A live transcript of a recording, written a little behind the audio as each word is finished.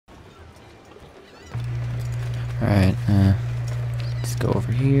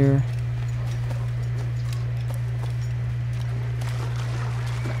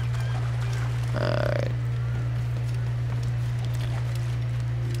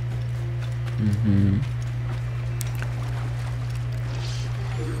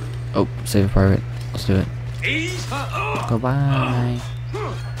Oh, save a pirate. Let's do it. Go bye.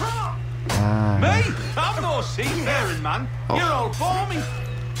 Bye. Me? I'm no seafaring man. Oh. You're all for me.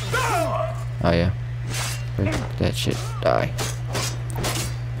 Oh yeah. Break that shit. Die.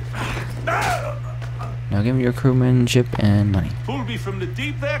 Now give me your crewmanship and money. Pulled me from the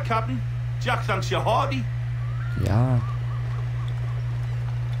deep there, Captain. Jack thanks you hearty. Yeah.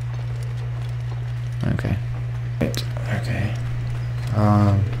 Okay. Right. Okay.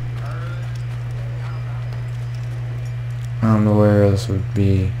 I don't know where else would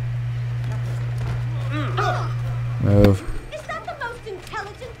be. Move. Is that the most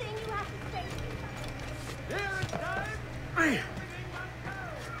intelligent thing you have to say?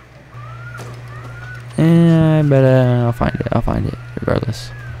 I better. I'll find it. I'll find it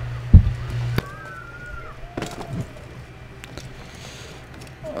regardless.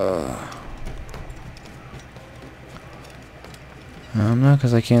 I don't know,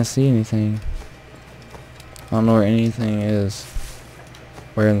 because I can't see anything. I don't know where anything is.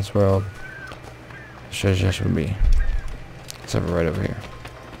 Where in this world treasure should be. Except for right over here.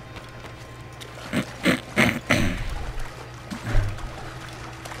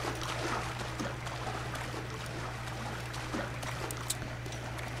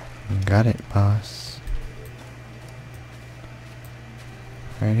 Got it, boss.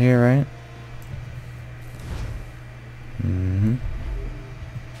 Right here, right? Mm-hmm.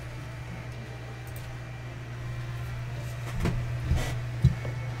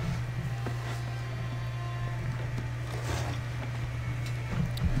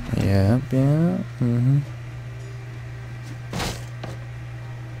 Yep, yeah, mm-hmm.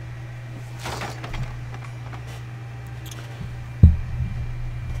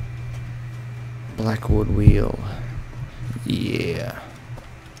 Blackwood wheel. Yeah.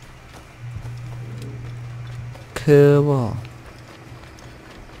 Cool.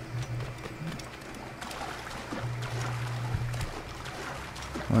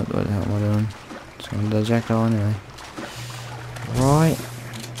 What the hell am I doing? Just gonna do the jacket on anyway. Right.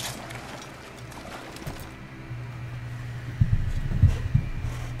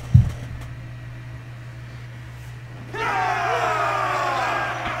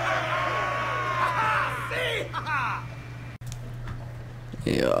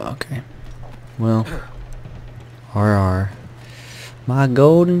 Yeah, okay. Well, RR. My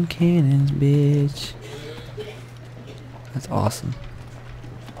golden cannons, bitch. That's awesome.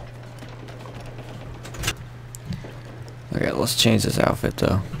 Okay, let's change this outfit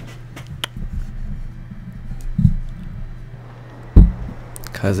though.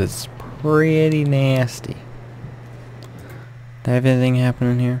 Cause it's pretty nasty. Do I have anything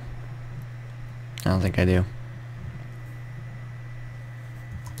happening here? I don't think I do.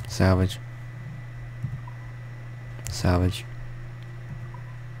 Salvage. Salvage.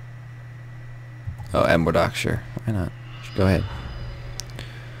 Oh, Admiral Dock, sure. Why not? Go ahead.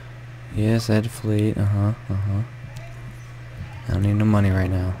 Yes, Ed Fleet. I don't need no money right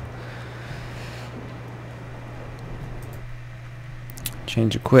now.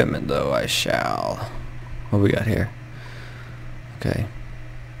 Change equipment, though, I shall. What we got here? Okay.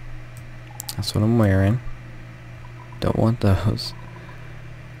 That's what I'm wearing. Don't want those.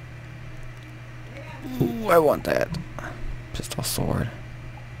 Ooh, I want that. Pistol sword.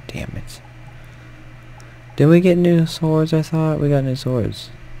 Damn it. Did we get new swords? I thought we got new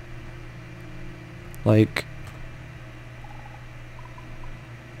swords. Like...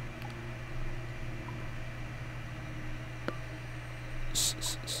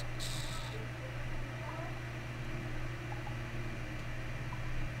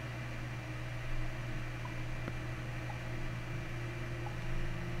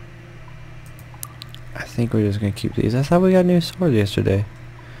 I think we're just gonna keep these. I thought we got new swords yesterday.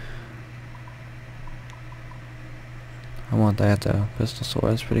 I want that though. Pistol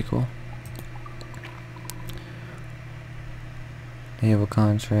sword, that's pretty cool. Naval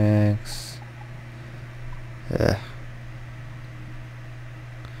contracts. Ugh.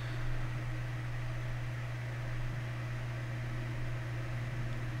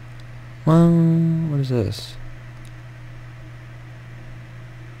 Well, what is this?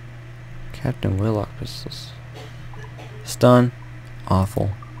 Captain Willock pistols. Stun.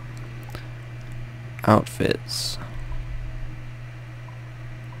 Awful. Outfits.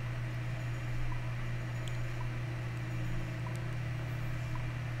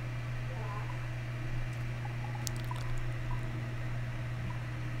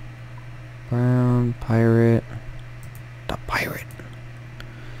 Brown, pirate. The pirate.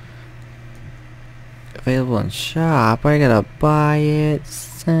 Available available in shop. I gotta buy it.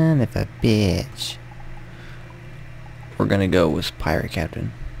 Son of a bitch. We're gonna go with Pirate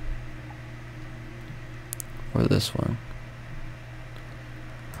Captain. Or this one.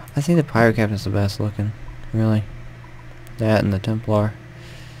 I think the Pirate Captain's the best looking. Really. That and the Templar.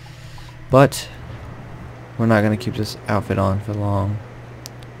 But we're not gonna keep this outfit on for long.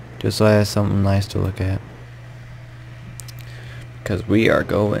 Just so I have something nice to look at. Because we are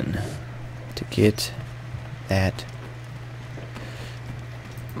going to get that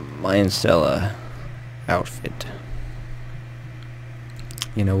Mayan Stella outfit.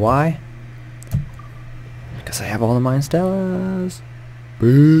 You know why? Because I have all the Mayan Stellas.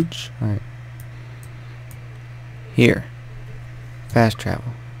 Bitch. Alright. Here. Fast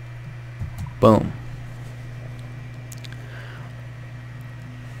travel. Boom.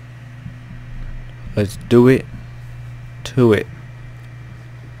 Let's do it to it.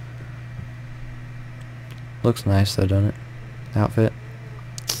 Looks nice though, doesn't it? Outfit.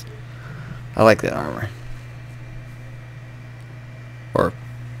 I like that armor. Or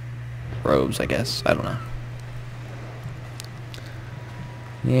robes, I guess. I don't know.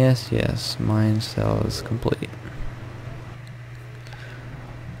 Yes, yes. Mayan Stella is complete.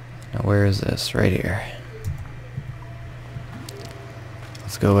 Now where is this? Right here.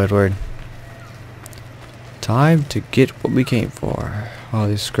 Let's go, Edward. Time to get what we came for. All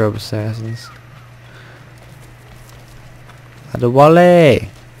these scrub assassins. Adewale!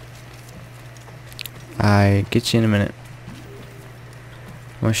 I get you in a minute.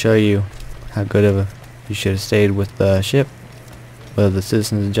 I'm gonna show you how good of a you should have stayed with the ship. With the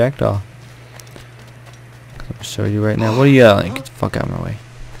citizens of Jackdaw. I'm gonna show you right now. What are you yelling? Get the fuck out of my way.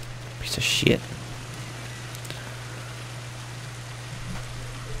 Piece of shit.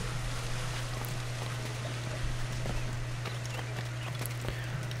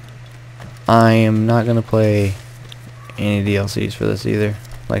 I am not gonna play any DLCs for this either.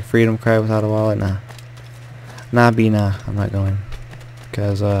 Like Freedom Cry without a wallet, nah. Nah, I'm not going.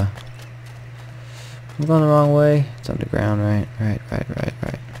 Because, I'm going the wrong way. It's underground, right.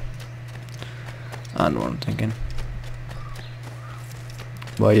 I know what I'm thinking.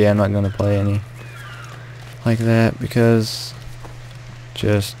 But yeah, I'm not gonna play any like that because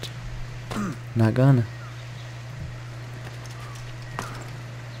just not gonna.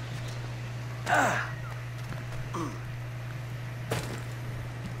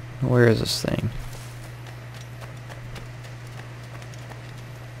 Where is this thing?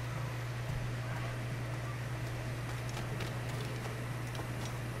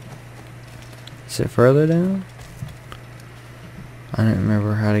 Is it further down? I don't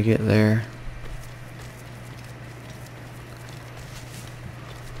remember how to get there.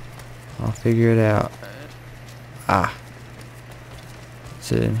 I'll figure it out. Ah.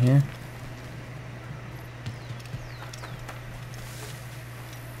 Is it in here?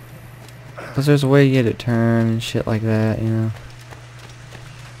 Because there's a way you get it turned and shit like that, you know.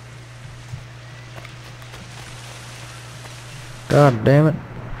 God damn it.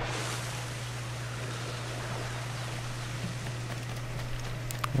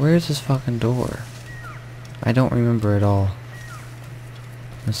 Where's this fucking door? I don't remember at all.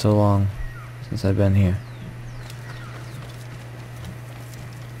 It's so long since I've been here.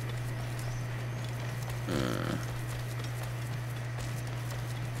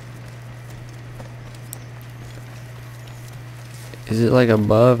 Is it like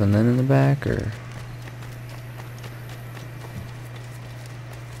above and then in the back, or?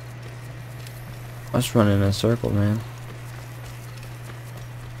 Let's run in a circle, man.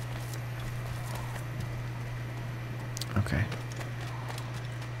 Okay.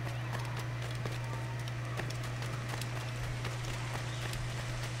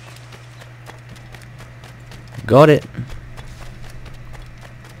 Got it.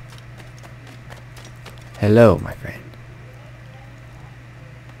 Hello, my friend.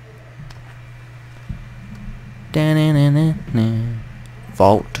 Da-na-na-na-na.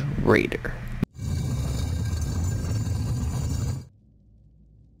 Vault Raider.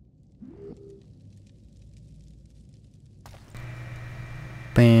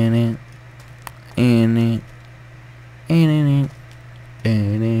 Ban it. In it. In it.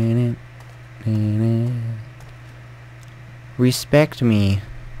 In it. Respect me.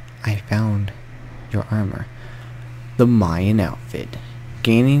 I found your armor. The Mayan outfit.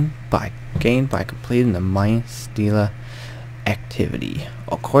 Gained by completing the Mayan Stela activity.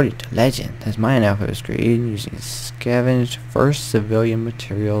 According to legend, this Mayan outfit was created using scavenged first civilian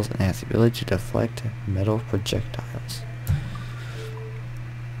materials and has the ability to deflect metal projectiles.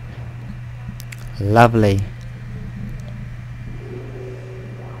 Lovely.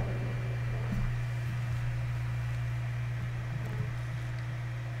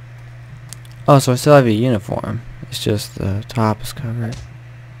 Oh, so I still have a uniform. It's just the top is covered.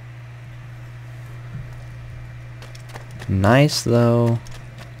 Nice though.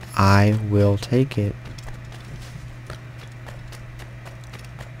 I will take it.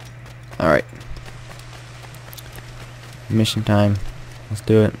 Alright. Mission time. Let's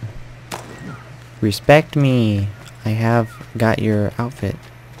do it. Respect me. I have got your outfit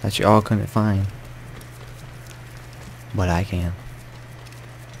that you all couldn't find. But I can.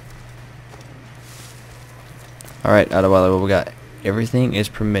 Alright, Adewale, what we got? Everything is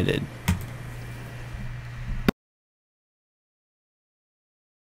permitted.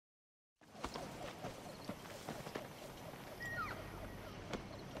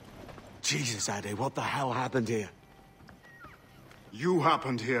 Jesus, Ade, what the hell happened here? You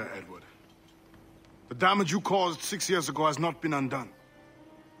happened here, Edward. The damage you caused 6 years ago has not been undone.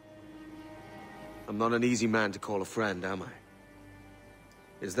 I'm not an easy man to call a friend, am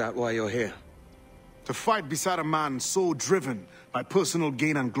I? Is that why you're here? To fight beside a man so driven by personal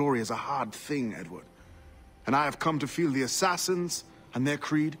gain and glory is a hard thing, Edward. And I have come to feel the assassins and their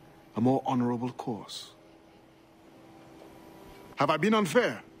creed a more honorable course. Have I been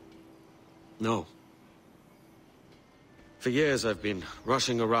unfair? No. For years I've been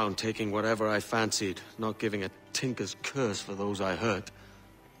rushing around taking whatever I fancied, not giving a tinker's curse for those I hurt.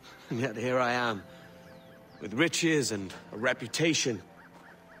 And yet here I am, with riches and a reputation,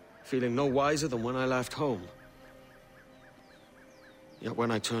 feeling no wiser than when I left home. Yet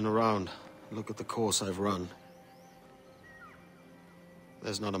when I turn around, look at the course I've run,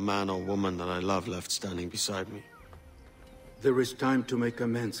 there's not a man or woman that I love left standing beside me. There is time to make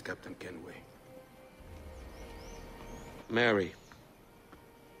amends, Captain Kenway. Mary.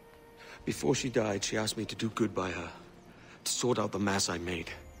 Before she died, she asked me to do good by her, to sort out the mess I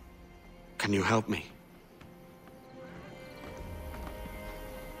made. Can you help me?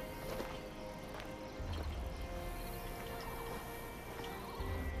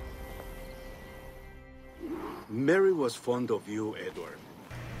 Mary was fond of you, Edward.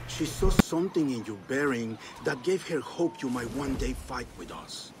 She saw something in your bearing that gave her hope you might one day fight with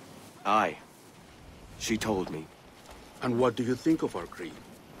us. Aye. She told me. And what do you think of our creed?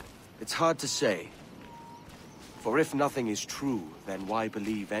 It's hard to say. For if nothing is true, then why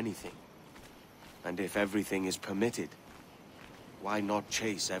believe anything? And if everything is permitted, why not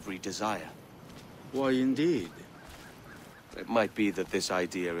chase every desire? Why, indeed. It might be that this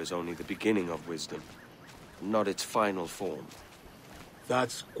idea is only the beginning of wisdom, not its final form.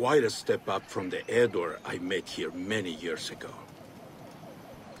 That's quite a step up from the Edward I met here many years ago.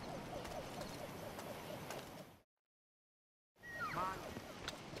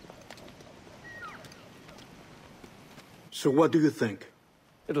 So what do you think?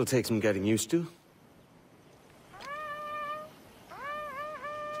 It'll take some getting used to.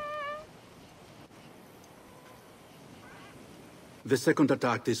 The second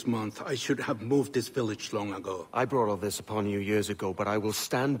attack this month, I should have moved this village long ago. I brought all this upon you years ago, but I will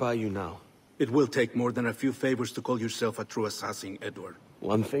stand by you now. It will take more than a few favors to call yourself a true assassin, Edward.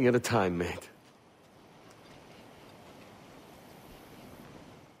 One thing at a time, mate.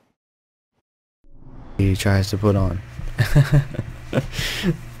 He tries to put on.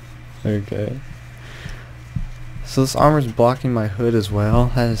 Okay. So this armor's blocking my hood as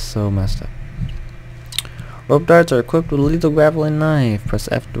well. That is so messed up. Rope darts are equipped with a lethal grappling knife. Press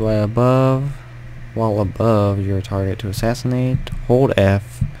F while above your target to assassinate. Hold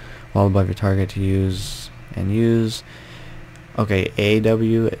F while above your target to use. Okay,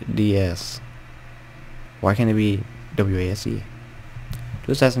 AWDS. Why can't it be WASD?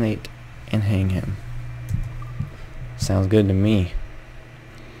 To assassinate and hang him. Sounds good to me.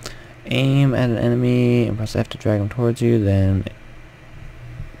 Aim at an enemy and press F to drag him towards you, then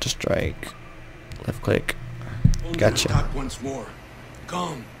to strike. Left click. Gotcha. Attack once more.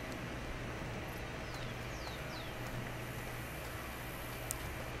 Come.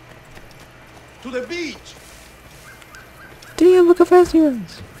 To the beach! Damn, look how fast he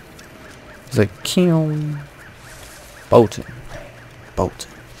runs. He's like, Keon. Bolton.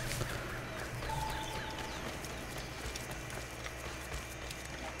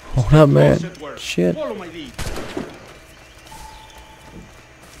 Hold up, man. Shit. Follow my lead.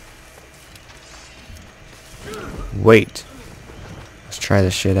 Wait. Let's try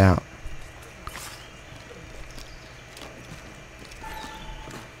this shit out.